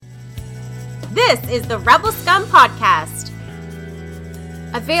This is the Rebel Scum Podcast.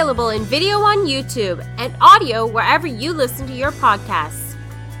 Available in video on YouTube and audio wherever you listen to your podcasts.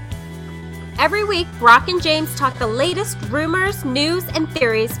 Every week, Brock and James talk the latest rumors, news, and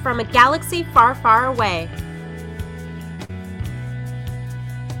theories from a galaxy far, far away.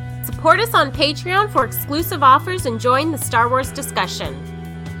 Support us on Patreon for exclusive offers and join the Star Wars discussion.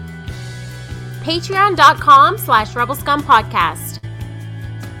 Patreon.com/RebelScumPodcast.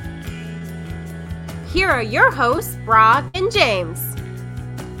 Here are your hosts, Brock and James.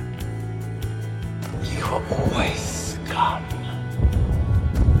 You always scum.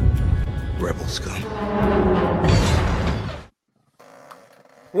 Rebel scum.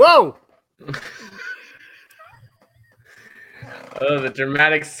 Whoa! Oh, the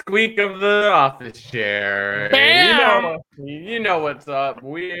dramatic squeak of the office chair. Bam! You know what's up.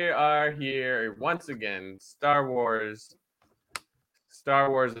 We are here once again. Star Wars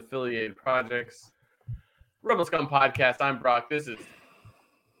affiliated projects. Rebel Scum Podcast. I'm Brock.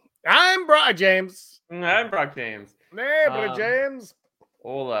 I'm Brock James. I'm Brock James. Hey, brother James.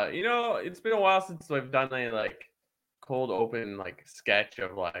 Hola. It's been a while since we've done a cold open sketch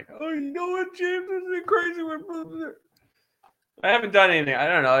of oh, you know what, James, this is crazy. I haven't done anything. I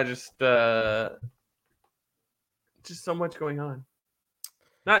don't know. I just so much going on.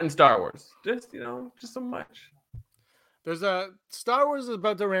 Not in Star Wars. Just so much. There's Star Wars is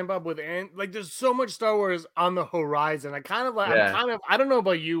about to ramp up with there's so much Star Wars on the horizon. I don't know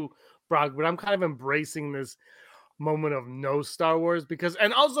about you, Brock, but I'm kind of embracing this moment of no Star Wars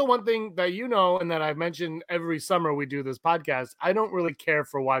and also one thing that and that I've mentioned every summer we do this podcast, I don't really care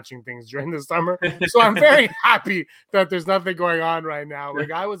for watching things during the summer. So I'm very happy that there's nothing going on right now.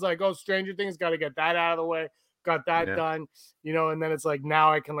 I was oh, Stranger Things, got to get that out of the way. Got that done, and then it's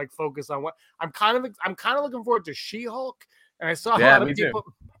now I can focus on what I'm kind of looking forward to She-Hulk. And I saw a lot of people,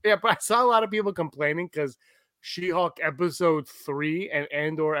 but I saw a lot of people complaining because She-Hulk episode 3 and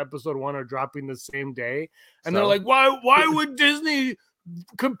Andor episode 1 are dropping the same day, and they're like, why would Disney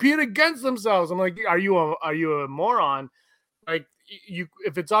compete against themselves? I'm like, are you a moron?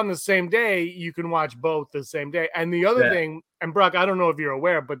 If it's on the same day, you can watch both the same day. And the other thing, and Brock, I don't know if you're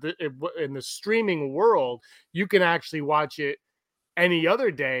aware, but in the streaming world, you can actually watch it any other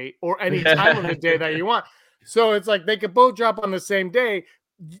day or any time of the day that you want. So it's they could both drop on the same day.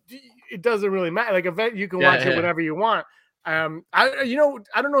 It doesn't really matter. You can watch it whenever you want. I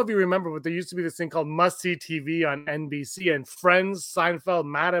don't know if you remember, but there used to be this thing called Must See TV on NBC, and Friends, Seinfeld,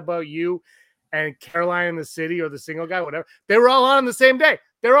 Mad About You, and Caroline in the City, or The Single Guy, whatever. They were all on the same day.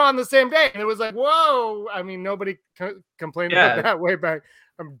 And it was whoa. I mean, nobody complained about that way back.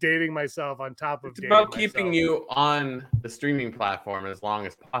 I'm dating myself on top of. It's about keeping you on the streaming platform as long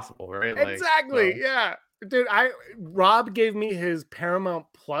as possible, right? Exactly. Yeah, dude. Rob gave me his Paramount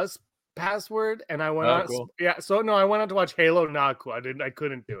Plus password, and I went on. Cool. Yeah. So no, I went on to watch Halo. Not cool. I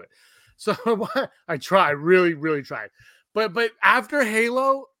couldn't do it. So I tried. Really, really tried. But after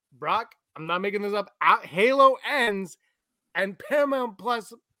Halo, Brock, I'm not making this up. Halo ends, and Paramount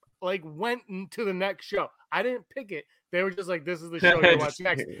Plus went into the next show. I didn't pick it. They were just this is the show you watch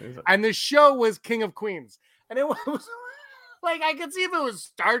next. And the show was King of Queens. And it was I could see if it was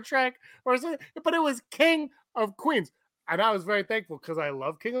Star Trek or something, but it was King of Queens. And I was very thankful because I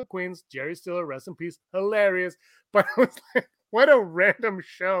love King of Queens. Jerry Stiller, rest in peace. Hilarious. But it was what a random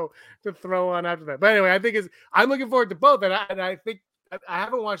show to throw on after that. But anyway, I'm looking forward to both. And I think I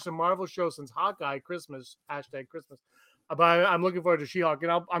haven't watched a Marvel show since Hawkeye Christmas, #Christmas. But I'm looking forward to She-Hulk,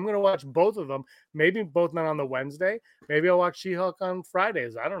 and I'm going to watch both of them. Maybe both not on the Wednesday. Maybe I'll watch She-Hulk on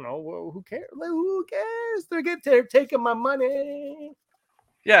Fridays. I don't know. Who cares? Who cares? They're taking my money.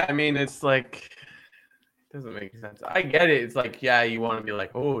 Yeah, I mean, it's it doesn't make sense. I get it. It's you want to be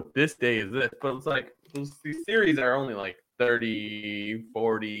oh, this day is this. But it's these series are only 30,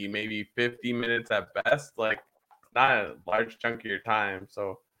 40, maybe 50 minutes at best. Not a large chunk of your time.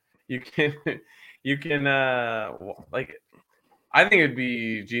 So you can I think it'd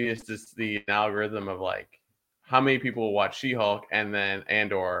be genius to see an algorithm of how many people will watch She-Hulk and then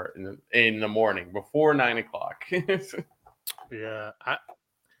Andor in the morning before 9 o'clock. Yeah,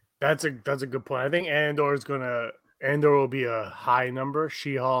 that's a good point. I think Andor will be a high number.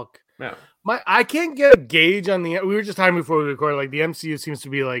 She-Hulk. Yeah. I can't get a gauge on we were just talking before we recorded. The MCU seems to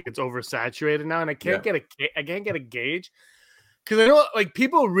be it's oversaturated now, and I can't get a gauge. Because I know,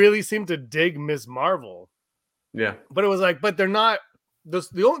 people really seem to dig Ms. Marvel. Yeah. But it was but they're not. There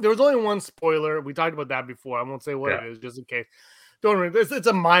was only one spoiler. We talked about that before. I won't say what it is, just in case. Don't worry. It's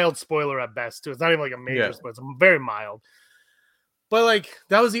a mild spoiler at best, too. It's not even a major spoiler. It's very mild. But,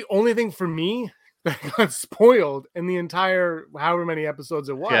 that was the only thing for me that got spoiled in the entire however many episodes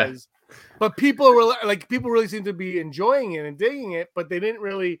it was. But people really seem to be enjoying it and digging it, but they didn't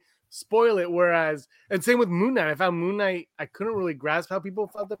really spoil it. Whereas, and same with Moon Knight. I found Moon Knight, I couldn't really grasp how people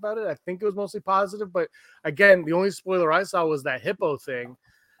felt about it. I think it was mostly positive, but again, the only spoiler I saw was that hippo thing.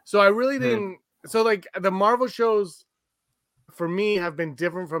 So I really didn't. So like the Marvel shows for me have been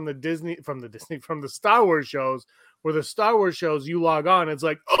different from the Star Wars shows, where the Star Wars shows you log on, it's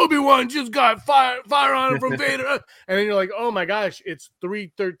like Obi-Wan just got fire on him from Vader, and then you're like, oh my gosh, it's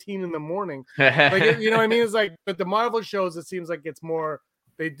 3:13 in the morning. Like, you know what I mean? It's like, but the Marvel shows, it seems like it's more,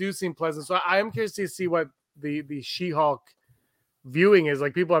 they do seem pleasant. So I am curious to see what the She-Hulk viewing is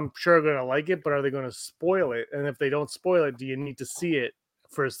like. People I'm sure are going to like it, but are they going to spoil it? And if they don't spoil it, do you need to see it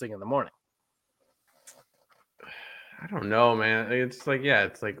first thing in the morning? I don't know, man. It's like,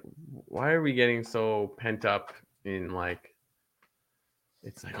 it's like, why are we getting so pent up in like,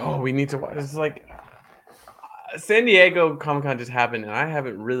 it's like, oh, we need to watch. It's like San Diego Comic-Con just happened, and I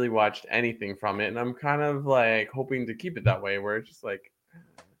haven't really watched anything from it, and I'm kind of like hoping to keep it that way, where it's just like,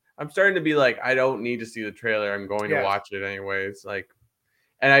 I'm starting to be like, I don't need to see the trailer. I'm going to watch it anyways. Like,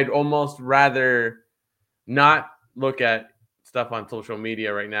 and I'd almost rather not look at stuff on social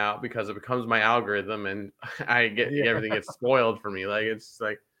media right now because it becomes my algorithm and I get everything gets spoiled for me. Like, it's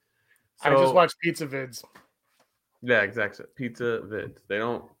like, I just watch pizza vids. Yeah, exactly. Pizza vids. They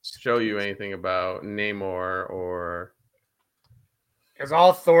don't show you anything about Namor or. It's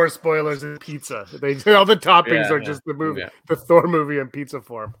all Thor spoilers in pizza. All the toppings are just the movie, the Thor movie in pizza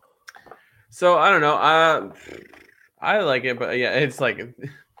form. So I don't know. I like it, but it's like.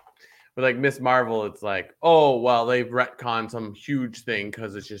 But like Miss Marvel, it's like, oh, well, they've retconned some huge thing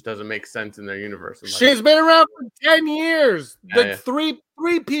because it just doesn't make sense in their universe. Like, she's been around for 10 years. Three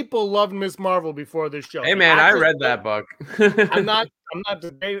people loved Miss Marvel before this show. Hey, man, I read that book. I'm not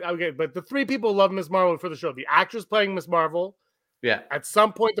debating. Okay, but the 3 people loved Miss Marvel for the show. The actress playing Miss Marvel. Yeah. At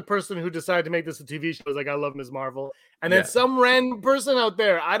some point, the person who decided to make this a TV show was like, I love Miss Marvel. And then some random person out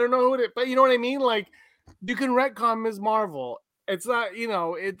there, I don't know who it is, but you know what I mean? Like, you can retcon Miss Marvel. It's not,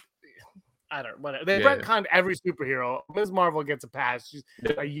 I don't know. Whatever. They retconned every superhero. Ms. Marvel gets a pass. She's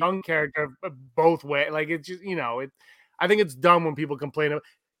a young character both ways. Like, it's just, I think it's dumb when people complain about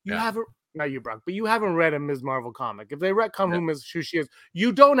haven't, not you, Brock, but you haven't read a Ms. Marvel comic. If they retcon who she is,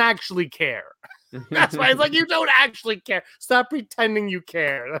 you don't actually care. That's why it's like, you don't actually care. Stop pretending you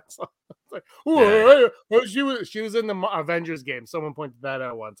care. That's all. Like, she was in the Avengers game. Someone pointed that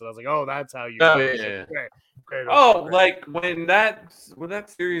out once, and I was like, "Oh, that's how you." Great. Like when that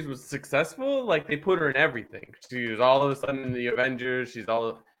series was successful, like they put her in everything. She was all of a sudden in the Avengers. She's all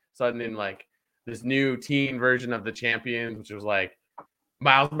of a sudden in like this new teen version of the Champions, which was like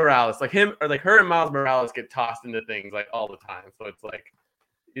Miles Morales. Like him, or like her and Miles Morales get tossed into things like all the time. So it's like,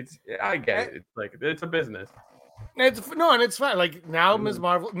 I get it. It's like it's a business. And it's fine. Like now, Ms.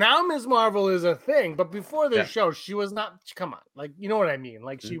 Marvel is a thing, but before this show, she was not. Come on, like, you know what I mean?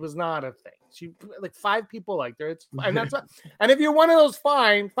 Like, she was not a thing. She, like, 5 people liked her. It's and that's and if you're one of those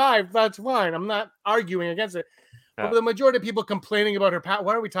 5, that's fine. I'm not arguing against it. But the majority of people complaining about her power.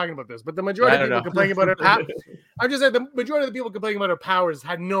 Why are we talking about this? But the majority of people complaining about her power. I'm just saying the majority of the people complaining about her powers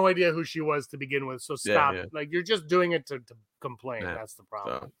had no idea who she was to begin with. So stop. Like, you're just doing it to complain. That's the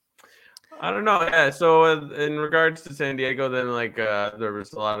problem. So. I don't know. Yeah. So in regards to San Diego, then like there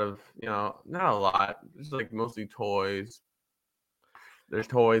was a lot of, not a lot. It's like mostly toys. There's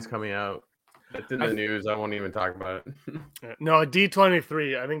toys coming out. It's in the news. I won't even talk about it. No,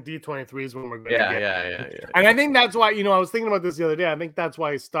 D23. I think D23 is when we're going to get. Yeah. And I think that's why, I was thinking about this the other day. I think that's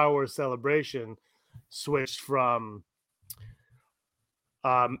why Star Wars Celebration switched from.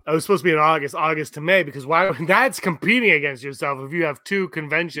 It was supposed to be in August to May, because that's competing against yourself. If you have 2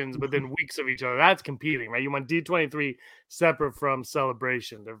 conventions within weeks of each other, that's competing, right? You want D23 separate from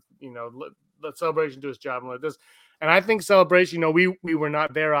Celebration. Let Celebration do its job and let this. And I think Celebration, we were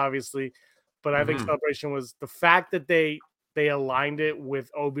not there, obviously, but I think Celebration was the fact that they aligned it with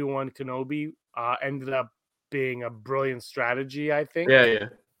Obi-Wan Kenobi ended up being a brilliant strategy, I think. Yeah.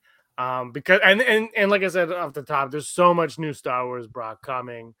 Because and like I said off the top, there's so much new Star Wars, Brock,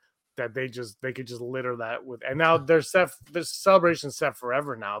 coming that they could just litter that with. And now there's Celebration set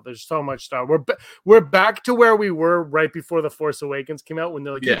forever now. There's so much Star. We're back to where we were right before The Force Awakens came out, when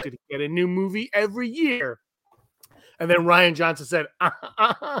they're like, you could get a new movie every year. And then Rian Johnson said,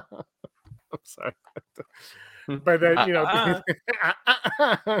 I'm sorry. But then,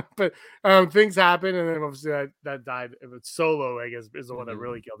 but things happen, and then obviously that died. Solo, I guess, is the one that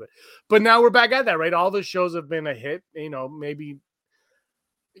really killed it. But now we're back at that, right? All the shows have been a hit. Maybe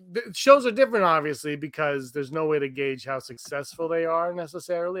the shows are different, obviously, because there's no way to gauge how successful they are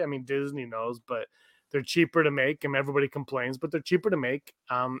necessarily. I mean, Disney knows, but they're cheaper to make, and everybody complains, but they're cheaper to make,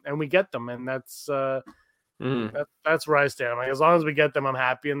 and we get them, and that's where I stand. Like, as long as we get them, I'm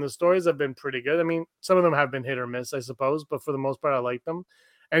happy. And the stories have been pretty good. I mean, some of them have been hit or miss, I suppose, but for the most part, I like them.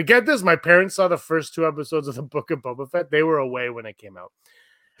 And get this, my parents saw the first 2 episodes of the Book of Boba Fett. They were away when it came out.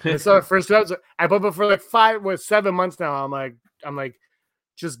 And I saw the first 2 episodes. I put it for like 7 months now. I'm like,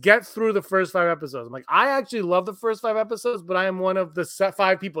 just get through the first 5 episodes. I'm like, I actually love the first 5 episodes, but I am one of the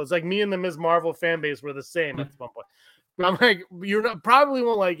 5 people. It's like me and the Ms. Marvel fan base were the same at one point. But I'm like, probably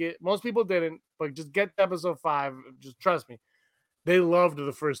won't like it. Most people didn't, but just get to episode 5. Just trust me. They loved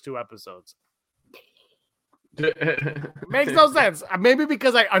the first 2 episodes. It makes no sense. Maybe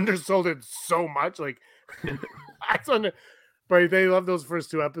because I undersold it so much. Like, but they love those first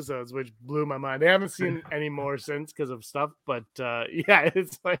 2 episodes, which blew my mind. They haven't seen any more since because of stuff. But yeah,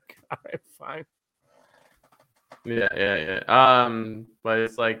 it's like, all right, fine. Yeah. But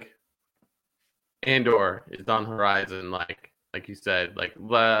it's like Andor is on horizon, like you said, like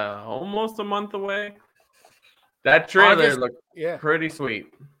almost a month away. That trailer looked pretty sweet.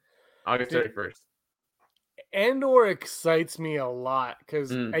 August 31st. Andor excites me a lot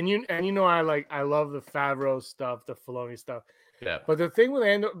because and you know I love the Favreau stuff, the Filoni stuff. Yeah. But the thing with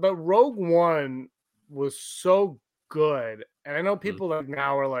Andor, but Rogue One was so good, and I know people like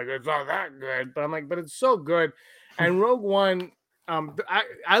now are like, it's not that good, but I'm like, but it's so good. And Rogue One,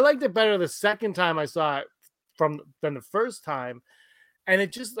 I liked it better the second time I saw it than the first time. And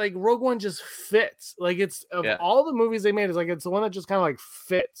it just like Rogue One just fits. Like it's of all the movies they made, it's like it's the one that just kind of like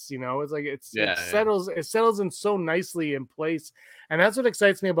fits, you know. It's like it settles in so nicely in place. And that's what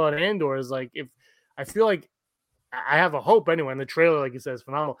excites me about Andor is like if I feel like I have a hope anyway. And the trailer, like you said, is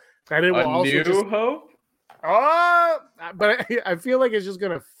phenomenal. That it will also hope. But I feel like it's just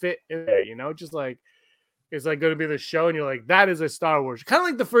gonna fit in there, you know, just like it's like going to be the show, and you're like, that is a Star Wars. Kind of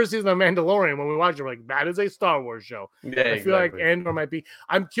like the first season of Mandalorian when we watched it, we're like, that is a Star Wars show. Yeah, I feel like Andor might be.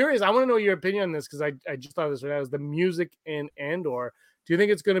 I'm curious. I want to know your opinion on this because I just thought this right now is the music in Andor. Do you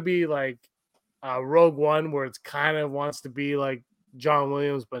think it's going to be like Rogue One, where it's kind of wants to be like John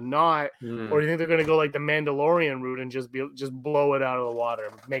Williams, but not, or do you think they're going to go like the Mandalorian route and just blow it out of the water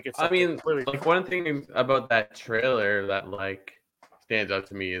and make it? I mean, like one thing about that trailer that like stands out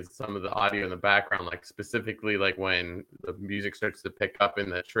to me is some of the audio in the background, like specifically like when the music starts to pick up in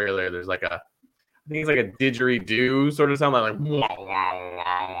the trailer. There's like I think it's like a didgeridoo sort of sound, like wow, wow,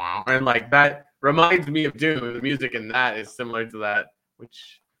 wow, wow. And like that reminds me of Dune. The music in that is similar to that,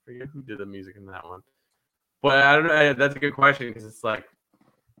 which I forget who did the music in that one. But I don't know. That's a good question because it's like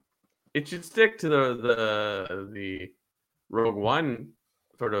it should stick to the Rogue One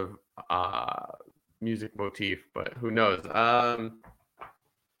sort of music motif, but who knows?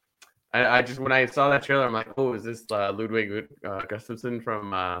 I just when I saw that trailer, I'm like, oh, is this Ludwig Gustafsson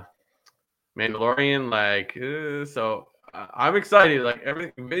from Mandalorian? Like, so I'm excited. Like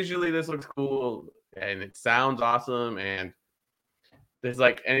everything visually, this looks cool and it sounds awesome. And there's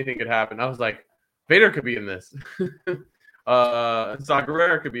like anything could happen. I was like, Vader could be in this. Saw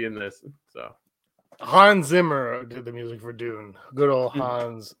Gerrera could be in this. So Hans Zimmer did the music for Dune. Good old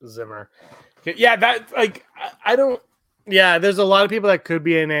Hans Zimmer. Yeah, that like I don't. Yeah, there's a lot of people that could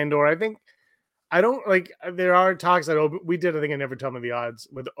be in Andor. I think I don't like. There are talks that we did. I think I never told me the odds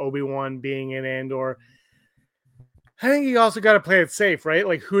with Obi-Wan being in Andor. I think you also got to play it safe, right?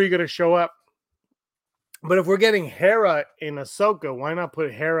 Like, who are you going to show up? But if we're getting Hera in Ahsoka, why not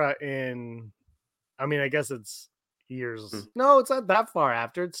put Hera in? I mean, I guess it's years. No, it's not that far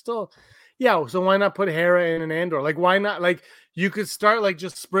after. It's still. Yeah, so why not put Hera in an Andor? Like, why not? Like, you could start like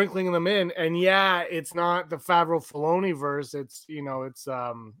just sprinkling them in, and yeah, it's not the Favreau Filoni verse. It's it's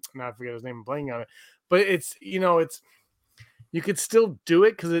now I forget his name. I'm blanking on it, but it's it's you could still do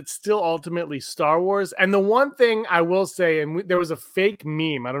it because it's still ultimately Star Wars. And the one thing I will say, and there was a fake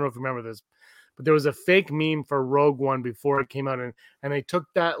meme. I don't know if you remember this, but there was a fake meme for Rogue One before it came out, and they took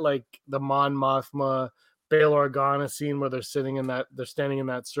that like the Mon Mothma, Bail Organa scene where they're standing in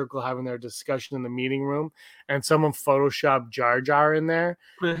that circle having their discussion in the meeting room, and someone photoshopped Jar Jar in there,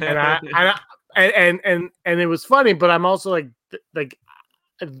 and it was funny. But I'm also like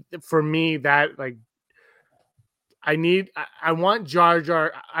for me that like I want Jar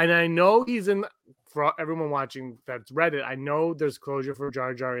Jar, and I know he's in. For everyone watching that's read it, I know there's closure for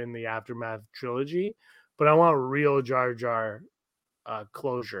Jar Jar in the Aftermath trilogy, but I want real Jar Jar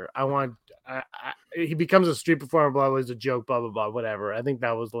closure. I want he becomes a street performer, blah blah, is a joke, blah blah blah, whatever. I think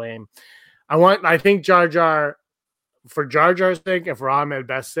that was lame. I think Jar Jar, for Jar Jar's sake and for Ahmed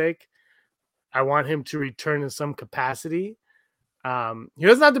Best's sake, I want him to return in some capacity. He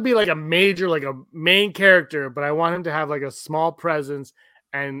doesn't have to be like a major, like a main character, but I want him to have like a small presence,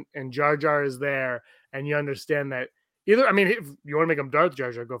 and Jar Jar is there, and you understand that either. I mean, if you want to make him Darth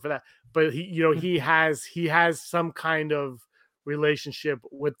Jar Jar, go for that. But he has some kind of relationship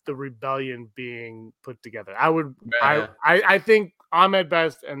with the rebellion being put together. I think Ahmed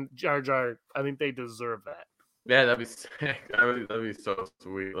Best and Jar Jar, I think they deserve that. Yeah, that'd be sick. That'd be so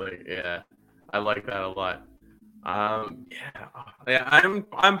sweet. Like, yeah, I like that a lot. Yeah, I'm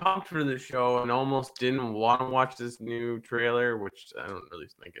pumped for the show, and almost didn't want to watch this new trailer, which I don't really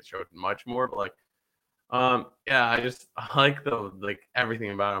think it showed much more. But like, yeah, I like everything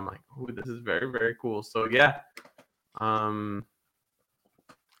about it. I'm like, ooh, this is very, very cool. So yeah,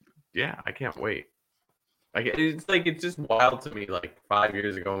 yeah, I can't wait. Like, it's just wild to me. Like 5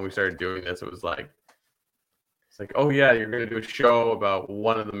 years ago when we started doing this, it was like. It's like, oh yeah, you're gonna do a show about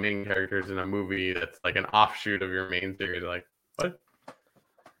one of the main characters in a movie that's like an offshoot of your main series. Like, what?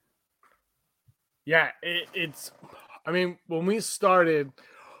 Yeah, it's. I mean, when we started,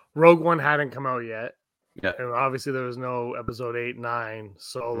 Rogue One hadn't come out yet. Yeah, and obviously there was no episode 8, 9,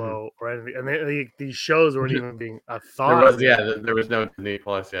 Solo, or anything, and these shows weren't even being a thought. There was no Disney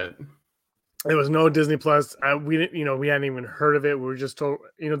Plus yet. There was no Disney Plus. We didn't, we hadn't even heard of it. We were just told,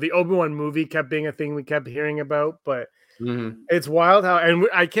 the Obi-Wan movie kept being a thing we kept hearing about. But it's wild how, and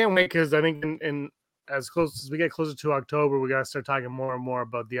I can't wait because I think in as close as we get closer to October, we gotta start talking more and more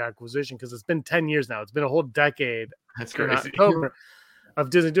about the acquisition because it's been 10 years now. It's been a whole decade. That's crazy. October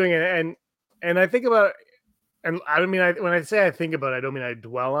of Disney doing it, and I think about, and I mean, when I say I think about it, I don't mean I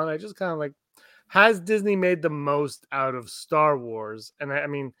dwell on it. I just kind of like, has Disney made the most out of Star Wars? And I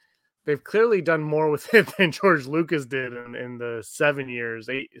mean. They've clearly done more with it than George Lucas did in the 7 years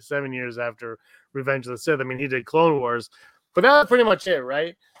after Revenge of the Sith. I mean, he did Clone Wars, but that's pretty much it,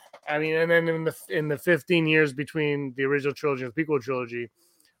 right? I mean, and then in the 15 years between the original trilogy and the prequel trilogy,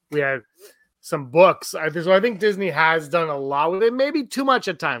 we had some books. So I think Disney has done a lot with it, maybe too much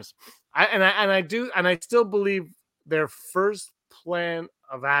at times. I still believe their first plan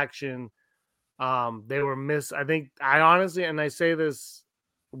of action, they were I honestly, and I say this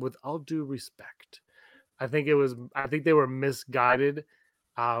with all due respect, I think they were misguided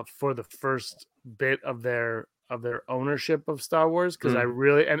for the first bit of their ownership of Star Wars, because I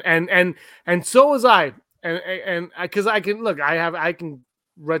really and so was I, and because I can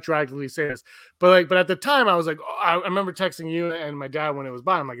retroactively say this, but at the time I was like, oh, I remember texting you and my dad when it was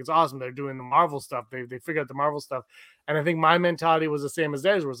bought. I'm like, it's awesome, they're doing the Marvel stuff, they figured out the Marvel stuff, and I think my mentality was the same as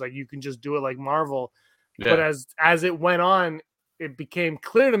theirs, was like, you can just do it like Marvel. But as it went on, it became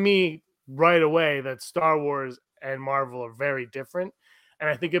clear to me right away that Star Wars and Marvel are very different. And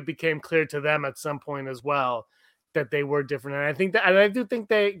I think it became clear to them at some point as well that they were different. And I do think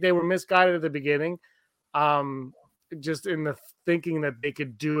they were misguided at the beginning, just in the thinking that they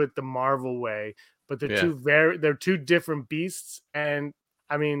could do it the Marvel way. But they're two different beasts. And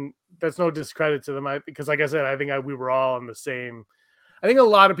I mean, that's no discredit to them, because like I said, I think we were all on the same. I think a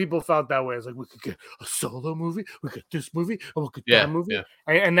lot of people felt that way. It's like, we could get a Solo movie, we get this movie, and we could that movie. Yeah.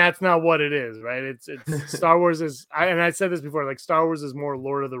 And that's not what it is, right? It's Star Wars is, and I said this before, like Star Wars is more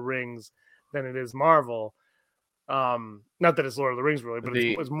Lord of the Rings than it is Marvel. Not that it's Lord of the Rings really, but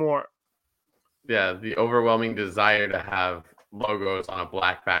it's more. Yeah, the overwhelming desire to have logos on a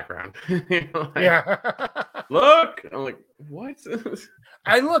black background. Look, I'm like, what?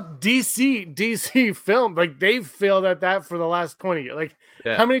 And look, DC film, like they've failed at that for the last 20 years. Like,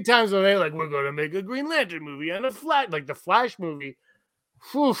 how many times are they like, we're going to make a Green Lantern movie and a like the Flash movie?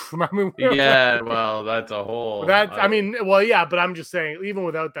 Oof, I mean, well, that's a whole. But I'm just saying, even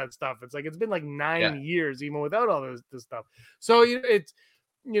without that stuff, it's like it's been like 9 years, even without all this stuff. So it's,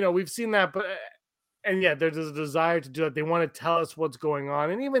 we've seen that, but. And there's a desire to do it. They want to tell us what's going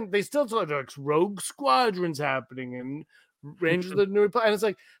on, and even they still tell us like Rogue Squadron's happening and Rangers of the New Republic. And it's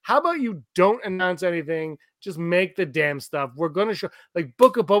like, how about you don't announce anything? Just make the damn stuff. We're going to show, like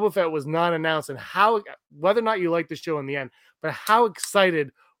Book of Boba Fett was not announced, and whether or not you like the show in the end, but how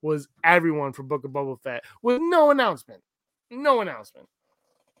excited was everyone for Book of Boba Fett with no announcement? No announcement.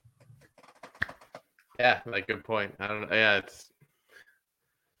 Yeah, like good point. I don't know. Yeah,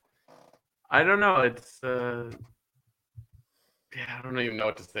 I don't know. It's I don't even know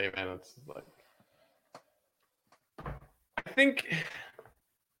what to say, man. It's like I think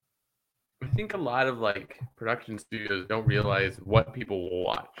a lot of like production studios don't realize what people will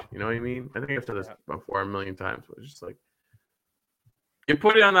watch. You know what I mean? I think I've said this before a million times, but it's just like you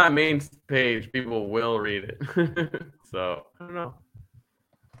put it on that main page, people will read it. So I don't know.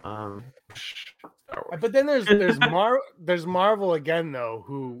 But then there's Marvel again though,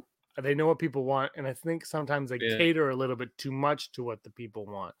 who They know what people want, and I think sometimes they cater a little bit too much to what the people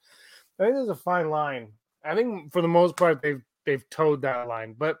want. I think there's a fine line. I think for the most part they've towed that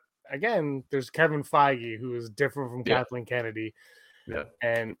line. But again, there's Kevin Feige, who is different from Kathleen Kennedy. Yeah.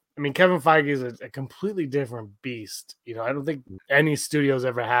 And I mean, Kevin Feige is a completely different beast. You know, I don't think any studio's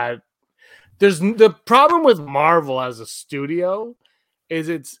ever had. There's the problem with Marvel as a studio is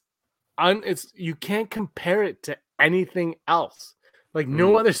it's you can't compare it to anything else. Like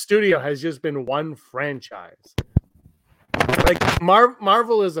no other studio has just been one franchise. Like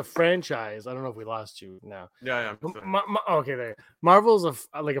Marvel is a franchise. I don't know if we lost you now. Yeah. Okay, there. Marvel's a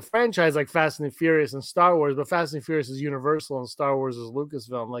franchise like Fast and the Furious and Star Wars, but Fast and the Furious is Universal and Star Wars is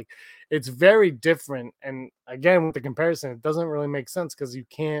Lucasfilm. Like it's very different. And again, with the comparison, it doesn't really make sense because you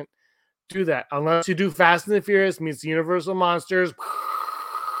can't do that unless you do Fast and the Furious meets Universal Monsters.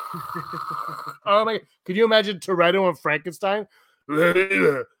 Oh my! Could you imagine Toretto and Frankenstein?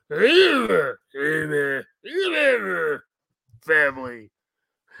 Family.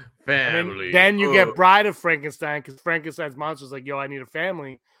 I mean, then you get Bride of Frankenstein because Frankenstein's monster's like, yo, I need a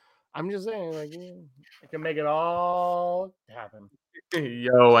family. I'm just saying, like, I can make it all happen.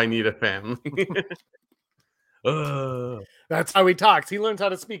 Yo, I need a family. That's how he talks. He learns how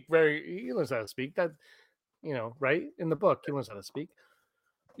to speak. He learns how to speak. That, right in the book, he learns how to speak.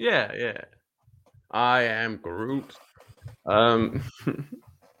 Yeah. I am Groot.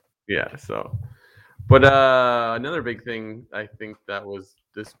 Yeah. So. But another big thing I think that was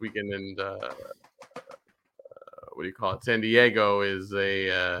this weekend in what do you call it? San Diego is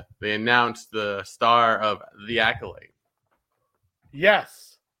they announced the star of The Acolyte.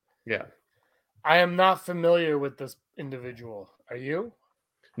 Yes. Yeah. I am not familiar with this individual. Are you?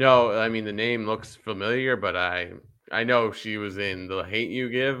 No, I mean the name looks familiar, but I know she was in The Hate You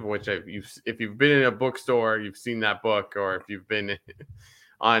Give, which if you've been in a bookstore, you've seen that book, or if you've been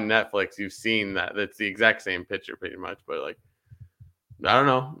on Netflix, you've seen that. That's the exact same picture, pretty much. But like, I don't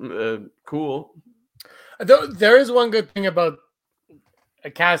know, cool. There is one good thing about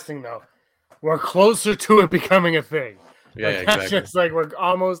a casting, though. We're closer to it becoming a thing. Yeah, like, exactly. Just like we're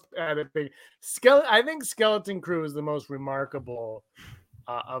almost at a big I think Skeleton Crew is the most remarkable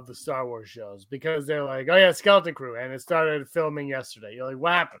of the Star Wars shows because they're like, oh yeah, Skeleton Crew, and it started filming yesterday. You're like,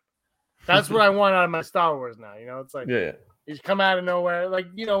 what happened? That's what I want out of my Star Wars now. It's like, yeah. You just come out of nowhere. Like,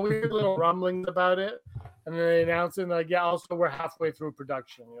 we heard little rumblings about it. And then they announced it. Like, yeah, also we're halfway through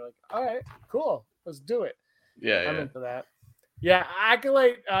production. You're like, all right, cool. Let's do it. Yeah, I'm into that. Yeah,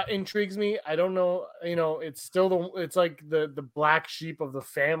 Acolyte intrigues me. I don't know. It's still it's like the black sheep of the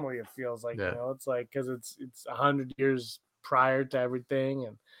family, it feels like. Yeah. It's like because it's 100 years prior to everything.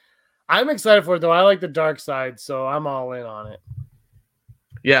 And I'm excited for it, though. I like the dark side, so I'm all in on it.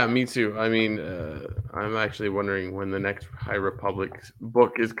 Yeah, me too. I mean, I'm actually wondering when the next High Republic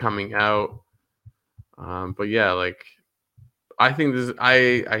book is coming out. But yeah, like, I think this.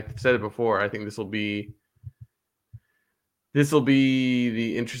 I said it before. I think this will be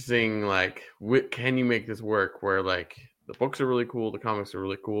the interesting. Like, can you make this work? Where like the books are really cool, the comics are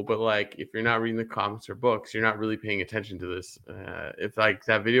really cool, but like if you're not reading the comics or books, you're not really paying attention to this. If like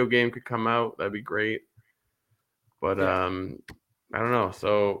that video game could come out, that'd be great. But I don't know.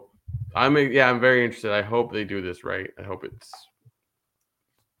 So I'm very interested. I hope they do this right. I hope it's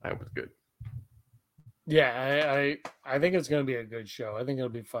good. Yeah, I think it's going to be a good show. I think it'll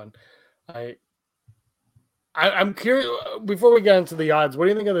be fun. I'm curious. Before we get into the odds, what do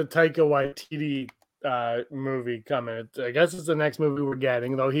you think of the Taika Waititi movie coming? I guess it's the next movie we're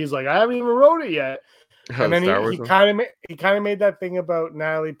getting. Though he's like, I haven't even wrote it yet. And then he kind of made that thing about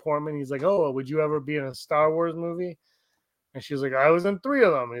Natalie Portman. He's like, oh, would you ever be in a Star Wars movie? And she's like, I was in 3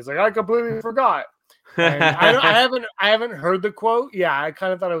 of them. And he's like, I completely forgot. And I haven't heard the quote. Yeah, I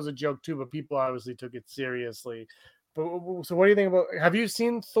kind of thought it was a joke too, but people obviously took it seriously. But so, what do you think about? Have you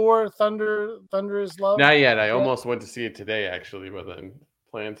seen Thor: Thunder is Love? Not yet. I almost went to see it today, actually, but then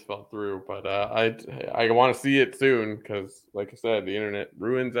plans fell through. But I want to see it soon because, like I said, the internet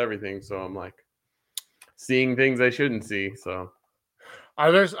ruins everything. So I'm like seeing things I shouldn't see. So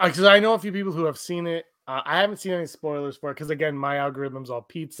are there? Because I know a few people who have seen it. I haven't seen any spoilers for it because, again, my algorithm's all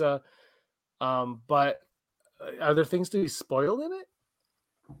pizza. But are there things to be spoiled in it?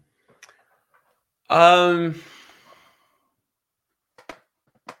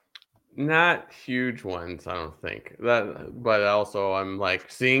 Not huge ones, I don't think. But also I'm like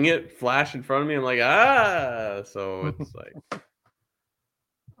seeing it flash in front of me. I'm like, so it's like,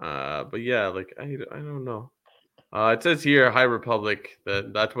 but yeah, like I don't know. It says here, High Republic,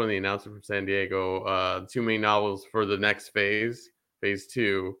 that's one of the announcements from San Diego. 2 main novels for the next phase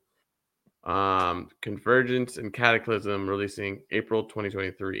 2. Convergence and Cataclysm releasing April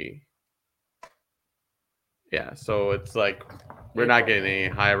 2023. Yeah, so it's like we're not getting any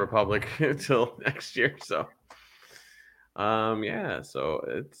High Republic until next year. So, yeah. So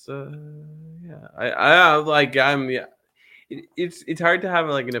it's It's hard to have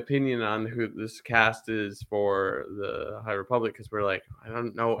like an opinion on who this cast is for the High Republic because we're like, I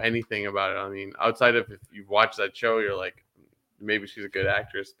don't know anything about it. I mean, outside of if you've watched that show, you're like, maybe she's a good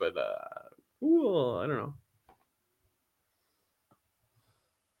actress, but cool. I don't know.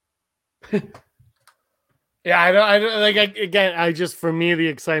 Yeah, I don't like. Again, for me, the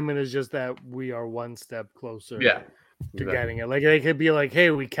excitement is just that we are one step closer. Yeah, to getting it. Like, they could be like,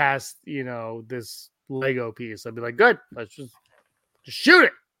 "Hey, we cast, this Lego piece." I'd be like, "Good, let's just shoot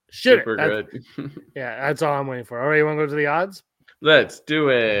it, Super good." Yeah, that's all I'm waiting for. All right, you want to go to the odds? Let's do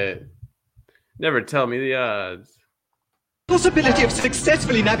it. Never tell me the odds. Possibility of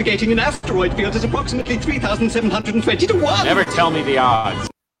successfully navigating an asteroid field is approximately 3,720 to 1. Never tell me the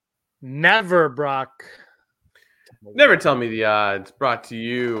odds. Never, Brock. Never tell me the odds. Brought to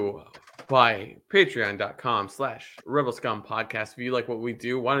you by patreon.com/Rebel Scum Podcast. If you like what we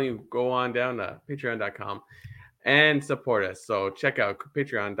do, why don't you go on down to patreon.com and support us. So check out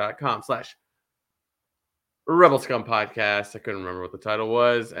patreon.com/Rebel Scum Podcast. I couldn't remember what the title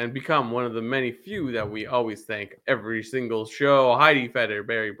was, and become one of the many few that we always thank every single show. Heidi Feder,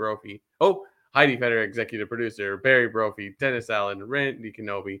 Barry Brophy. Heidi Feder, executive producer, Barry Brophy, Dennis Allen, Randy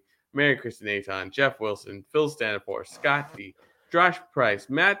Kenobi, Mary Kristen Aton, Jeff Wilson, Phil Stanifor, Scott D, Josh Price,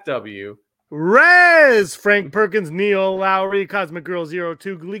 Matt W, Rez, Frank Perkins, Neil Lowry, Cosmic Girl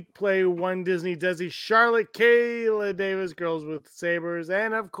 02, Gleek Play 1, Disney Desi, Charlotte, Kayla Davis, Girls with Sabers,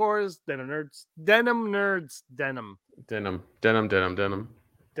 and of course, Denim Nerds. Denim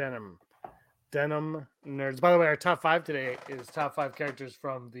Nerds. By the way, our top 5 today is top 5 characters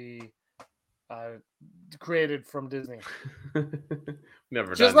from the created from Disney.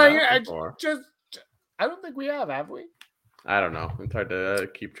 Never just done like that before. I don't think we have we? I don't know. It's hard to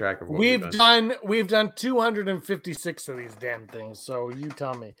keep track of what we've done 256 of these damn things. So you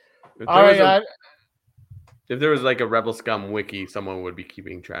tell me. If there was like a Rebel Scum wiki, someone would be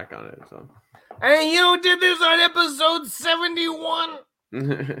keeping track on it. So. And you did this on episode 71.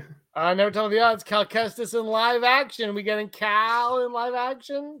 Never tell the odds. Cal Kestis in live action. We getting Cal in live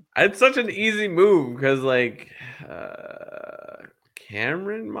action? It's such an easy move because, like,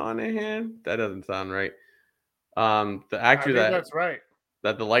 Cameron Monaghan. That doesn't sound right. The actor that's right.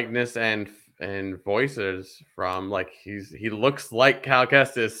 That the likeness and voices from, like, he looks like Cal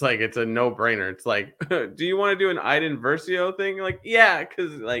Kestis. Like, it's a no brainer. It's like, do you want to do an Iden Versio thing? Like, yeah,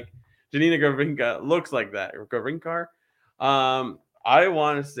 because like Janina Gavankar looks like that. Gavankar. I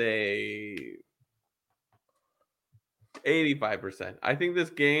want to say 85%. I think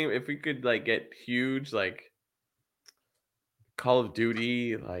this game, if we could like get huge, like Call of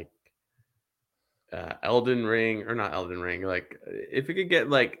Duty, like Elden Ring, or not Elden Ring, like if we could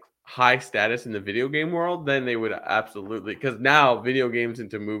get like high status in the video game world, then they would absolutely, because now video games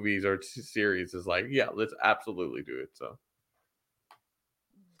into movies or series is like, yeah, let's absolutely do it. So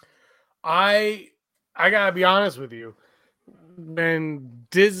I gotta be honest with you. When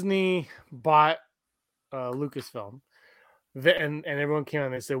Disney bought Lucasfilm, and everyone came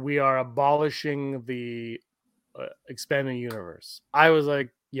on, they said, we are abolishing the expanded universe. I was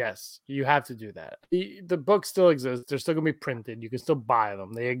like, yes, you have to do that. The books still exist. They're still going to be printed. You can still buy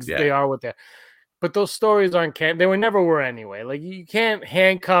them. They are what they are. But those stories aren't canon. They never were anyway. Like, you can't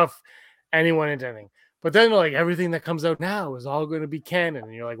handcuff anyone into anything. But then, like, everything that comes out now is all going to be canon.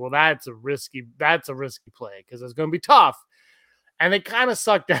 And you're like, well, that's a risky play because it's going to be tough. And they kind of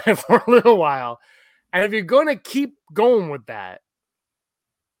sucked at it for a little while. And if you're going to keep going with that,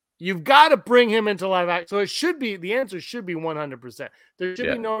 you've got to bring him into live action. So the answer should be 100%. There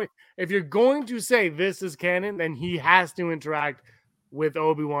should be no, if you're going to say this is canon, then he has to interact with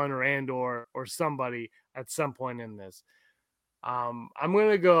Obi-Wan or Andor or somebody at some point in this. I'm going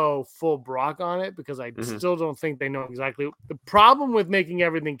to go full Brock on it because I still don't think they know exactly. The problem with making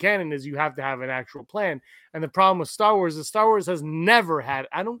everything canon is you have to have an actual plan. And the problem with Star Wars is Star Wars has never had,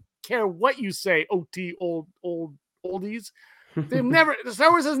 I don't care what you say, OT, oldies.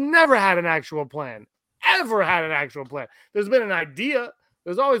 Star Wars has never had an actual plan. Ever had an actual plan. There's been an idea.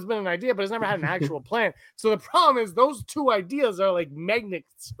 There's always been an idea, but it's never had an actual plan. So the problem is those two ideas are like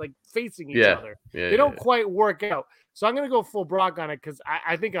magnets, like facing each other. They don't quite work out. So I'm going to go full Brock on it because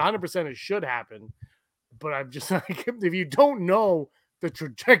I think 100% it should happen. But I'm just like, if you don't know the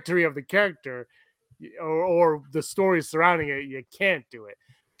trajectory of the character or the story surrounding it, you can't do it.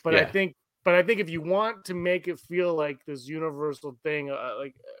 But I think if you want to make it feel like this universal thing,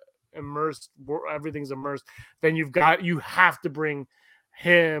 like immersed, everything's immersed, then you have to bring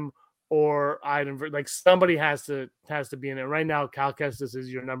him or Iden. Like somebody has to be in it. Right now, Cal Kestis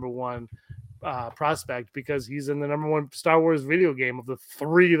is your number one prospect because he's in the number one Star Wars video game of the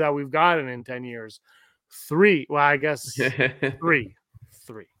 3 that we've gotten in 10 years. 3. Well, I guess 3.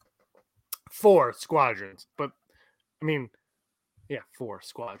 4 squadrons. But I mean, yeah, 4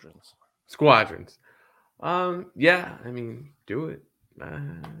 squadrons. Yeah, I mean, do it.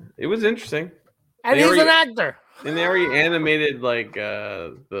 It was interesting. And he's an actor. And they already animated like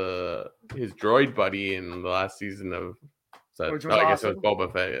his droid buddy in the last season of Which was I guess awesome. it was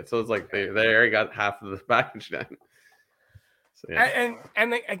Boba Fett. So it's like they already got half of the package done. So, yeah.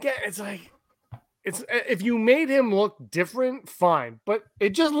 And again, it's like if you made him look different, fine, but it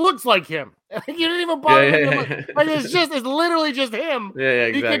just looks like him. You didn't even bother. Like it's literally just him. Yeah,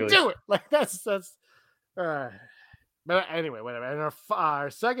 exactly. He can do it. Like that's. But anyway, whatever. And our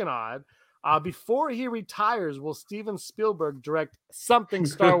second odd. Before he retires, will Steven Spielberg direct something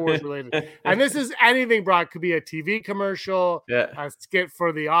Star Wars related? And this is anything, Brock. Could be a TV commercial, a skit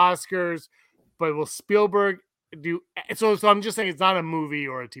for the Oscars, but will Spielberg do? So I'm just saying it's not a movie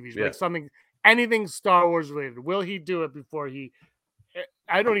or a TV show, like something, anything Star Wars related. Will he do it before he?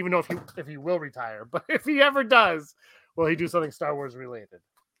 I don't even know if he will retire, but if he ever does, will he do something Star Wars related?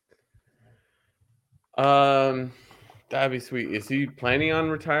 That'd be sweet. Is he planning on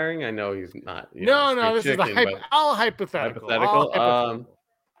retiring? I know he's not. No. This is all hypothetical.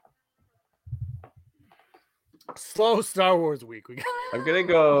 Slow Star Wars week. I'm gonna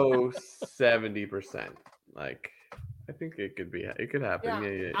go 70%. Like, I think it could happen.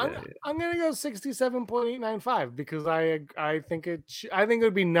 Yeah. I'm gonna go 67.895 because I think it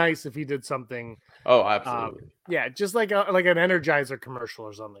would be nice if he did something. Oh, absolutely. Just like an Energizer commercial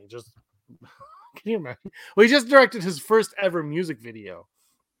or something. Just. Can you imagine? Well, he just directed his first ever music video.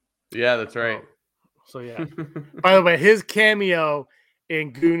 Yeah, that's right. So yeah. By the way, his cameo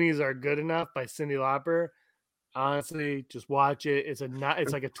in Goonies Are Good Enough by Cyndi Lauper. Honestly, just watch it. It's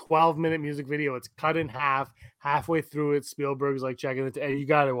like a 12-minute music video. It's cut in half. Halfway through it, Spielberg's like checking it. You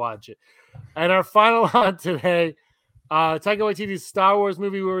got to watch it. And our final on today, Taika Waititi's Star Wars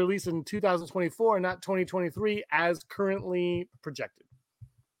movie will release in 2024, not 2023, as currently projected.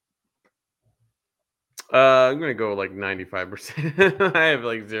 I'm gonna go like 95%. I have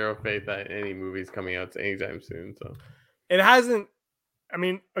like zero faith that any movie's coming out anytime soon. So it hasn't. I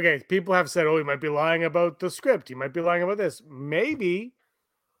mean, okay, people have said, "Oh, he might be lying about the script. He might be lying about this." Maybe,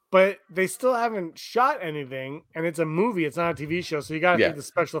 but they still haven't shot anything, and it's a movie. It's not a TV show, so you got to think the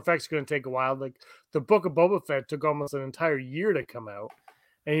special effects are going to take a while. Like the Book of Boba Fett took almost an entire year to come out,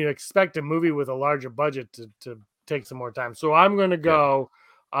 and you expect a movie with a larger budget to take some more time. So I'm going to go. Yeah.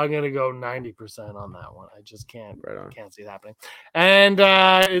 I'm going to go 90% on that one. I just can't see it happening. And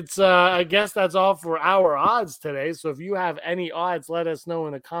it's I guess that's all for our odds today. So if you have any odds, let us know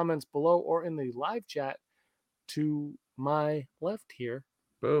in the comments below or in the live chat to my left here.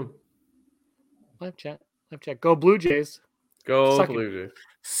 Boom. Live chat. Go Blue Jays. Go Blue Jays.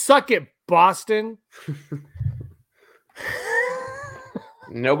 Suck it, Boston.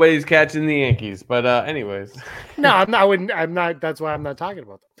 Nobody's catching the Yankees, but anyways. No, I'm not. That's why I'm not talking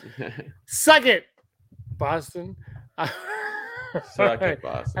about them. Suck it, Boston. Suck it,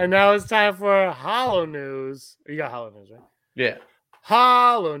 Boston. And now it's time for Hollow News. You got Hollow News, right? Yeah.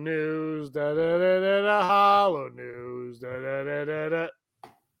 Hollow News. Da da da da da. Hollow News. Da da da da da.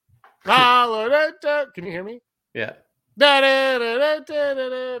 Hollow da da. Can you hear me? Yeah. Da da da da da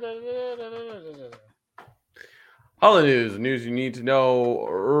da da da da. Hollow news you need to know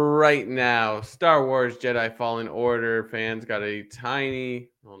right now. Star Wars Jedi Fallen Order fans got a tiny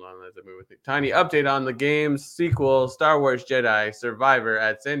update on the game's sequel, Star Wars Jedi Survivor,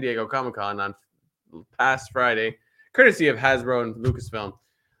 at San Diego Comic-Con on past Friday, courtesy of Hasbro and Lucasfilm.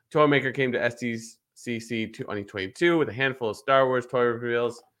 Toy maker came to SDCC 2022 with a handful of Star Wars toy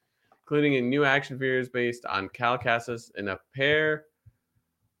reveals, including a new action figures based on Cal Kestis and a pair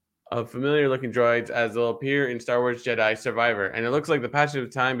of familiar-looking droids as they'll appear in Star Wars Jedi Survivor. And it looks like the passage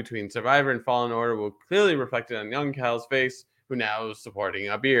of time between Survivor and Fallen Order will clearly reflect it on young Cal's face, who now is sporting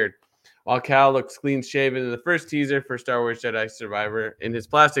a beard. While Cal looks clean-shaven in the first teaser for Star Wars Jedi Survivor, in his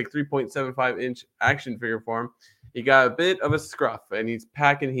plastic 3.75-inch action figure form, he got a bit of a scruff, and he's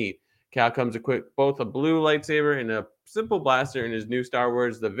packing heat. Cal comes equipped both a blue lightsaber and a simple blaster in his new Star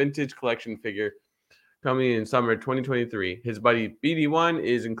Wars The Vintage Collection figure, coming in summer 2023. His buddy BD-1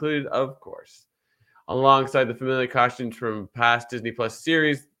 is included, of course. Alongside the familiar costumes from past Disney Plus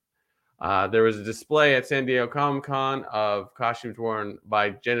series, there was a display at San Diego Comic-Con of costumes worn by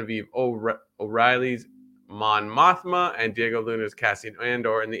Genevieve O'Reilly's Mon Mothma and Diego Luna's Cassian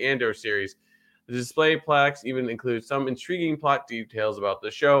Andor in the Andor series. The display plaques even include some intriguing plot details about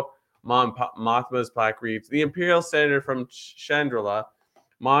the show. Mon Mothma's plaque reads, "The Imperial Senator from Chandrila,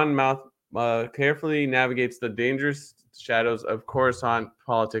 Mon Mothma carefully navigates the dangerous shadows of Coruscant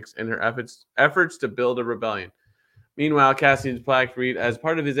politics in her efforts to build a rebellion." Meanwhile, Cassian's plaque read, "As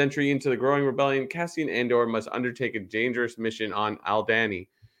part of his entry into the growing rebellion, Cassian Andor must undertake a dangerous mission on Aldhani.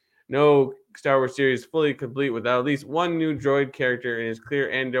 No Star Wars series fully complete without at least one new droid character, and it's clear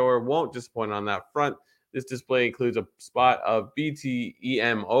Andor won't disappoint on that front. This display includes a spot of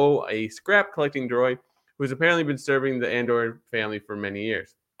BTEMO, a scrap collecting droid who's apparently been serving the Andor family for many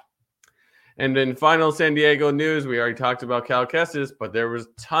years." And in final San Diego news, we already talked about Cal Kestis, but there was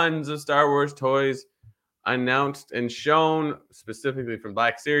tons of Star Wars toys announced and shown specifically from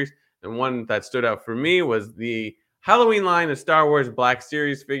Black Series. And one that stood out for me was the Halloween line of Star Wars Black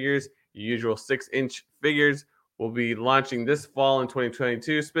Series figures. Your usual 6-inch figures will be launching this fall in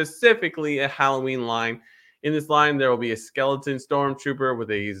 2022, specifically a Halloween line. In this line, there will be a skeleton stormtrooper with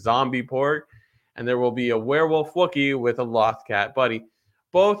a zombie porg, and there will be a werewolf Wookiee with a Loth cat buddy.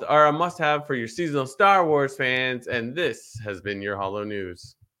 Both are a must-have for your seasonal Star Wars fans, and this has been your Holo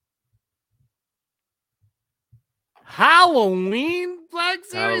News. Halloween Black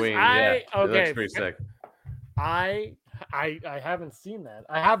Series? Halloween, it looks pretty sick. I haven't seen that.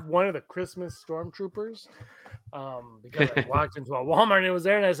 I have one of the Christmas Stormtroopers because I walked into a Walmart and it was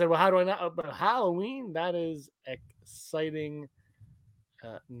there, and I said, "Well, how do I know?" But Halloween, that is exciting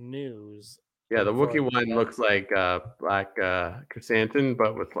news. Yeah, the Wookiee one looks like Black Chrysanthemum,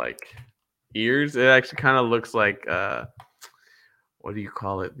 but with like ears. It actually kind of looks like what do you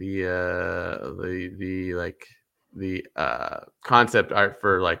call it? The concept art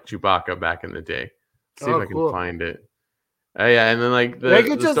for like Chewbacca back in the day. See if I can find it. Yeah, and then like the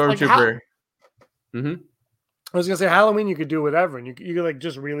Stormtrooper. I was gonna say Halloween, you could do whatever, and you could like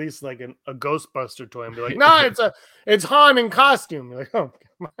just release like a Ghostbuster toy and be like, "No, it's Han in costume." You're like, "Oh,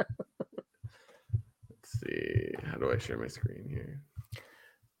 let's see, how do I share my screen here?"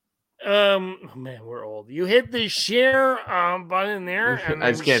 Man, we're old. You hit the share button there, and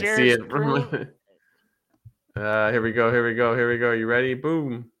I just can't see it. Here we go. You ready?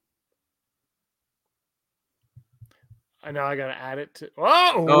 Boom. I know I gotta add it to.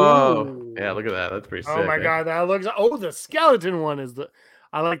 Oh, yeah! Look at that. That's pretty sick. Oh my god, that looks. Oh, the skeleton one is the.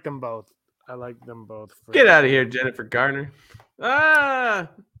 I like them both. Get out of here, Jennifer Garner.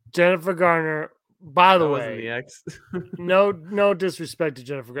 Jennifer Garner. By the way, the ex. no disrespect to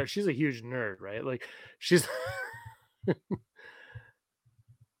Jennifer Garner. She's a huge nerd, right? Like she's.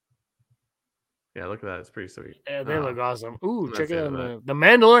 Yeah, look at that. It's pretty sweet. Yeah, they look awesome. Ooh, check it out. The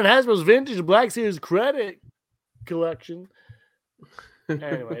Mandalorian Hasbro's vintage Black Series credit collection.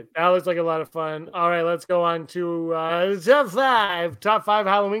 Anyway, that looks like a lot of fun. All right, let's go on to top five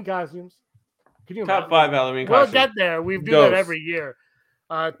Halloween costumes. Can you top 5 Halloween costumes? We'll get there. We do that every year.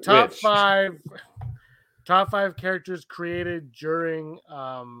 Top five characters created during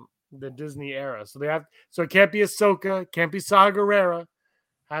the Disney era. So it can't be Ahsoka, can't be Saw Gerrera.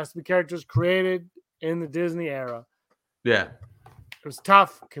 Has to be characters created in the Disney era. Yeah. It was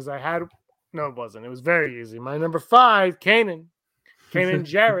tough because no, it wasn't. It was very easy. My number 5, Kanan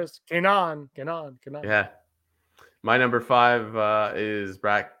Jarrus. Kanan. Yeah. My number 5 is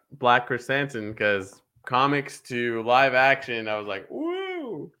Black Chrysanthemum because comics to live action, I was like,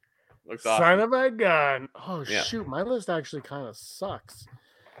 woo! Looks awesome. Son of a gun. Oh, yeah. Shoot. My list actually kind of sucks.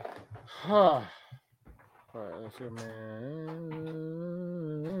 Huh. All right, let's go, man.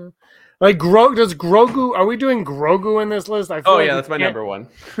 Like does Grogu? Are we doing Grogu in this list? I feel that's my number 1.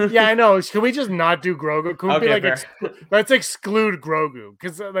 Yeah, I know. Can we just not do Grogu? Can we be like, let's exclude Grogu?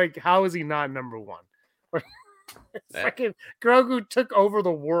 Because like, how is he not number 1? Fucking Grogu took over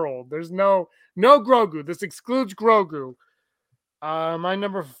the world. There's no Grogu. This excludes Grogu. My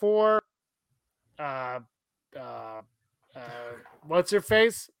number 4. What's her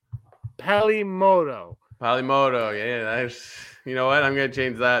face? Pelimoto, yeah. You know what? I'm gonna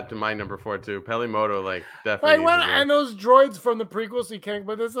change that to my number 4 too. Pelimoto, like definitely. And those droids from the prequel, so you can't.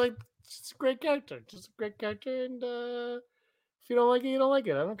 But it's like just a great character, and if you don't like it, you don't like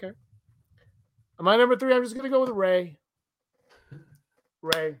it. I don't care. My number 3, I'm just gonna go with Rey.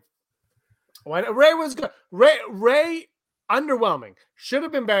 Rey was good. Rey, underwhelming. Should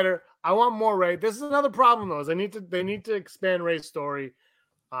have been better. I want more Rey. This is another problem though. Is they need to expand Rey's story.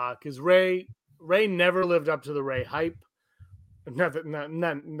 Because Rey never lived up to the Rey hype. That's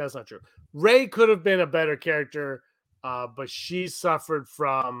not true. Rey could have been a better character, but she suffered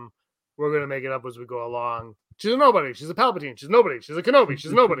from "we're going to make it up as we go along" She's a nobody. She's a Palpatine. She's nobody. She's a Kenobi.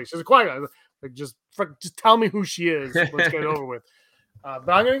 She's nobody. She's a Qui-Gon. Like, just tell me who she is. Let's get it over with. But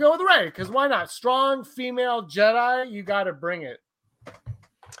I'm going to go with Rey, because why not? Strong female Jedi. You got to bring it.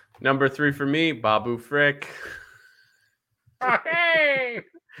 Number 3 for me, Babu Frick. Hey!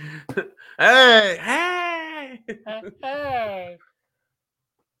 Hey! Hey!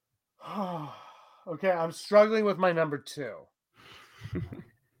 Okay, I'm struggling with my number 2.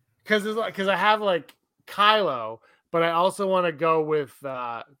 Because I have like Kylo, but I also want to go with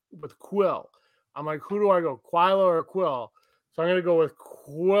Quill. I'm like, who do I go, Kylo or Quill? So I'm going to go with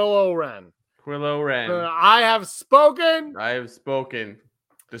Kylo Ren. Kylo Ren. I have spoken.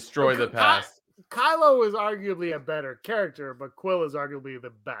 Destroy the past. Kylo is arguably a better character, but Quill is arguably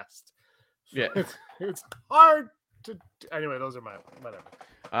the best. So yeah. It's hard to... Anyway, those are my... Whatever.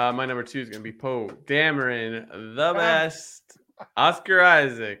 My number 2 is going to be Poe Dameron, the best. Oscar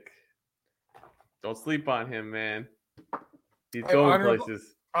Isaac. Don't sleep on him, man. He's going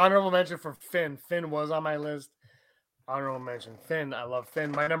places. Honorable mention for Finn. Finn was on my list. Honorable mention. Finn. I love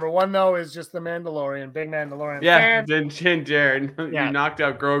Finn. My number 1, though, is just the Mandalorian. Big Mandalorian. Yeah, Din Djarin. Yeah. You knocked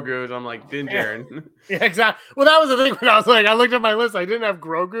out Grogu. So I'm like, Din Djarin. Yeah, exactly. Well, that was the thing when I was like, I looked at my list. I didn't have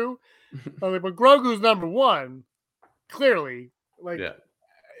Grogu. I was like, but Grogu's number 1. Clearly. Like, yeah.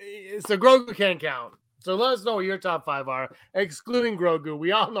 So Grogu can't count. So let us know what your top 5 are, excluding Grogu.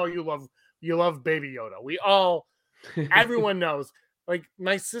 We all know you love Baby Yoda. Everyone knows. Like,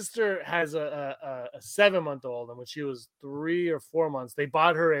 my sister has a 7-month-old, and when she was 3 or 4 months, they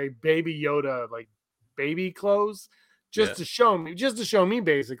bought her a Baby Yoda, like, baby clothes just to show me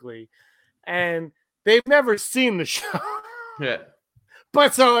basically. And they've never seen the show. Yeah.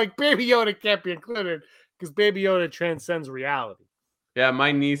 But so, like, Baby Yoda can't be included because Baby Yoda transcends reality. Yeah,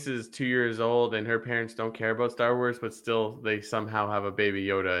 my niece is 2 years old, and her parents don't care about Star Wars, but still, they somehow have a Baby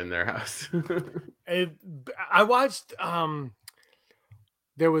Yoda in their house. I watched.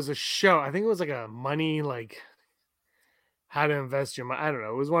 There was a show. I think it was like a money, like how to invest your money. I don't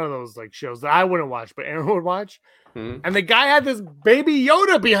know. It was one of those like shows that I wouldn't watch, but Aaron would watch. Mm-hmm. And the guy had this Baby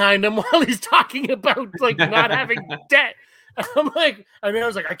Yoda behind him while he's talking about like not having debt. And I'm like, and then I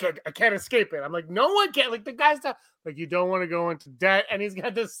was like, I can't escape it. I'm like, no one can. Like the guy's not like, you don't want to go into debt, and he's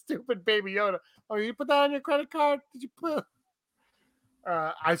got this stupid Baby Yoda. Oh, you put that on your credit card? Did you put?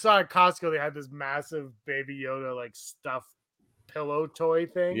 I saw at Costco they had this massive Baby Yoda like stuffed pillow toy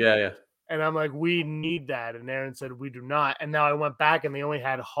thing. Yeah. And I'm like, we need that. And Aaron said we do not. And now I went back and they only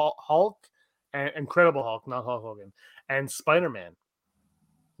had Hulk and Incredible Hulk, not Hulk Hogan, and Spider-Man.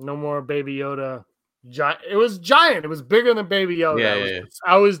 No more Baby Yoda. It was giant. It was bigger than Baby Yoda.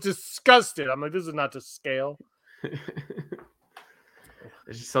 I was disgusted. I'm like, this is not to scale. There's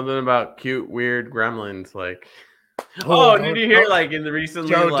just something about cute, weird gremlins. Like, did you hear like in the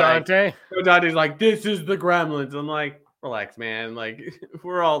recently Joe Dante? Joe Dante's like, this is the gremlins. I'm like, relax, man. Like,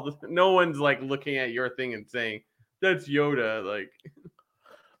 no one's like looking at your thing and saying that's Yoda. Like,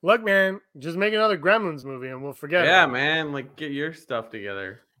 look, man, just make another Gremlins movie and we'll forget. Yeah, man. Like, get your stuff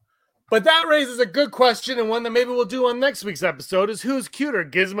together. But that raises a good question, and one that maybe we'll do on next week's episode is who's cuter,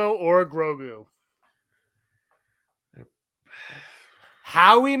 Gizmo or Grogu?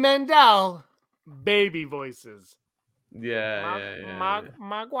 Howie Mandel, baby voices. Yeah.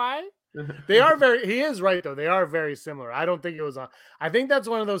 Mogwai? They are he is right, though. They are very similar. I don't think it was on. I think that's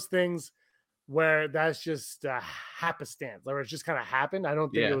one of those things where that's just happenstance, where it's just kind of happened. I don't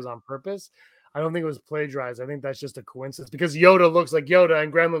think it was on purpose. I don't think it was plagiarized. I think that's just a coincidence because Yoda looks like Yoda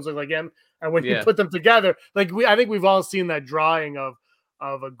and Gremlins look like him. And when you put them together, like I think we've all seen that drawing of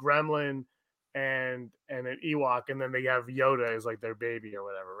a Gremlin and an Ewok, and then they have Yoda as like their baby or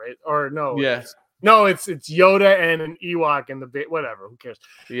whatever, right? Or no, it's Yoda and an Ewok and the whatever. Who cares?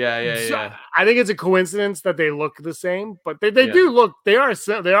 Yeah. I think it's a coincidence that they look the same, but they do look. They are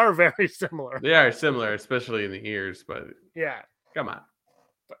very similar. They are similar, especially in the ears. But come on.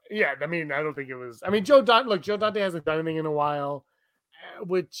 Yeah, I mean, I don't think it was. I mean, Joe Dante hasn't done anything in a while,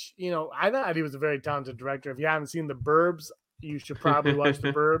 which, I thought he was a very talented director. If you haven't seen The Burbs, you should probably watch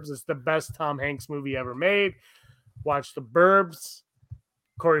The Burbs. It's the best Tom Hanks movie ever made. Watch The Burbs.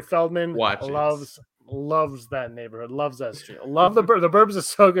 Corey Feldman loves that neighborhood, loves that street. Love The Burbs. The Burbs is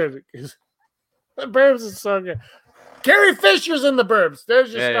so good. The Burbs is so good. Carrie Fisher's in The Burbs.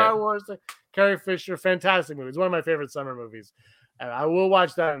 There's your Star Wars thing. Carrie Fisher, fantastic movie. It's one of my favorite summer movies. And I will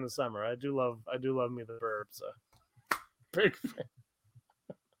watch that in the summer. I do love me The Burbs. So. Big fan.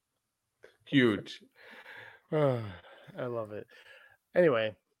 Huge. I love it.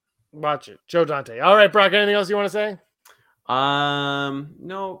 Anyway, watch it. Joe Dante. All right, Brock, anything else you want to say?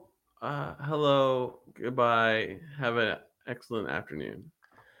 No. Hello. Goodbye. Have an excellent afternoon.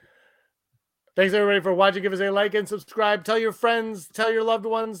 Thanks everybody for watching. Give us a like and subscribe. Tell your friends, tell your loved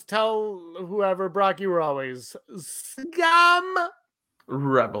ones, tell whoever. Brock, you were always scum.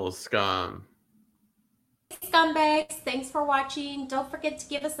 Rebel scum. Scumbags, thanks for watching. Don't forget to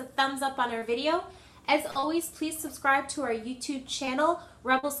give us a thumbs up on our video. As always, please subscribe to our YouTube channel,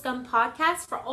 Rebel Scum Podcast, for